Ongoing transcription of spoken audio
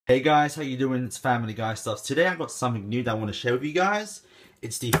Hey guys, how you doing? It's Family Guy Stuffs. Today I've got something new that I want to share with you guys.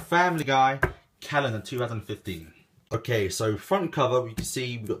 It's the Family Guy calendar 2015. Okay, so front cover, you can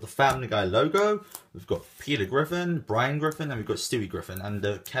see we've got the Family Guy logo, we've got Peter Griffin, Brian Griffin, and we've got Stewie Griffin, and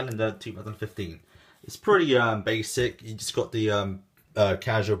the calendar 2015. It's pretty basic. You just got the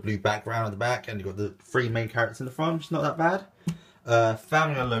casual blue background at the back, and you've got the three main characters in the front, which is not that bad.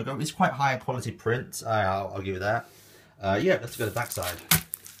 Family Guy logo, it's quite high quality print, I'll give it that. Yeah, let's go to the back side.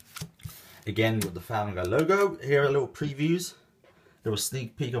 Again, we've got the Family Guy logo. Here are little previews. Little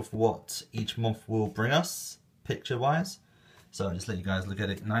sneak peek of what each month will bring us, picture-wise. So I'll just let you guys look at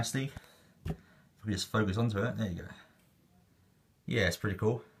it nicely. If we just focus onto it, there you go. Yeah, it's pretty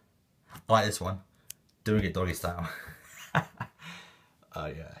cool. I like this one. Doing it doggy style.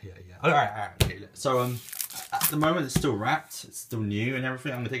 Yeah. Alright, okay. So at the moment it's still wrapped, it's still new and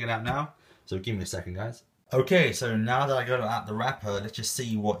everything. I'm gonna take it out now. So give me a second, guys. Okay, so now that I got out the wrapper, let's just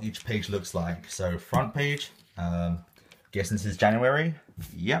see what each page looks like. So front page, guessing this is January.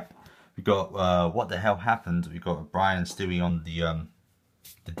 Yep. We got what the hell happened. We got Brian and Stewie on the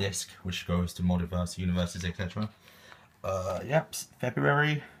disc, which goes to multiverse, universes, etc. Yep.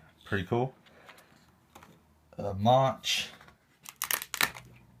 February, pretty cool. March,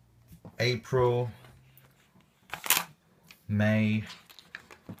 April, May,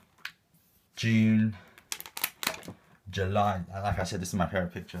 June, July. Like I said, this is my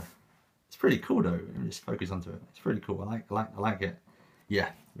favorite picture. It's pretty cool though. Let me just focus onto it. It's pretty cool. I like it. Yeah.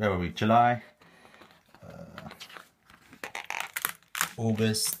 Where were we? July,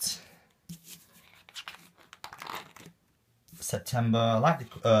 August, September. I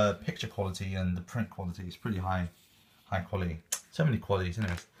like the picture quality and the print quality. It's pretty high quality. So many qualities,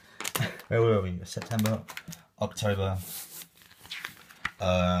 anyways. Where were we? September, October,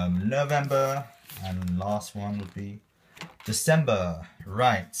 November, and last one would be December.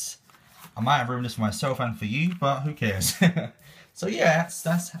 Right. I might have ruined this for myself and for you, but who cares? So yeah,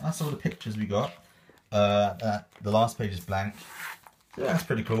 that's all the pictures we got. The last page is blank. So yeah, that's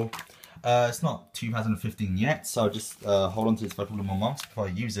pretty cool. It's not 2015 yet, so I'll just hold on to this for a couple more months before I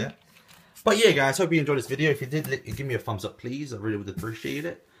use it. But yeah, guys, hope you enjoyed this video. If you did, give me a thumbs up, please. I really would appreciate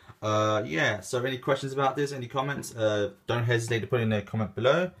it. Yeah, so any questions about this, any comments, don't hesitate to put in a comment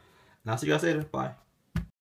below. And I'll see you guys later. Bye.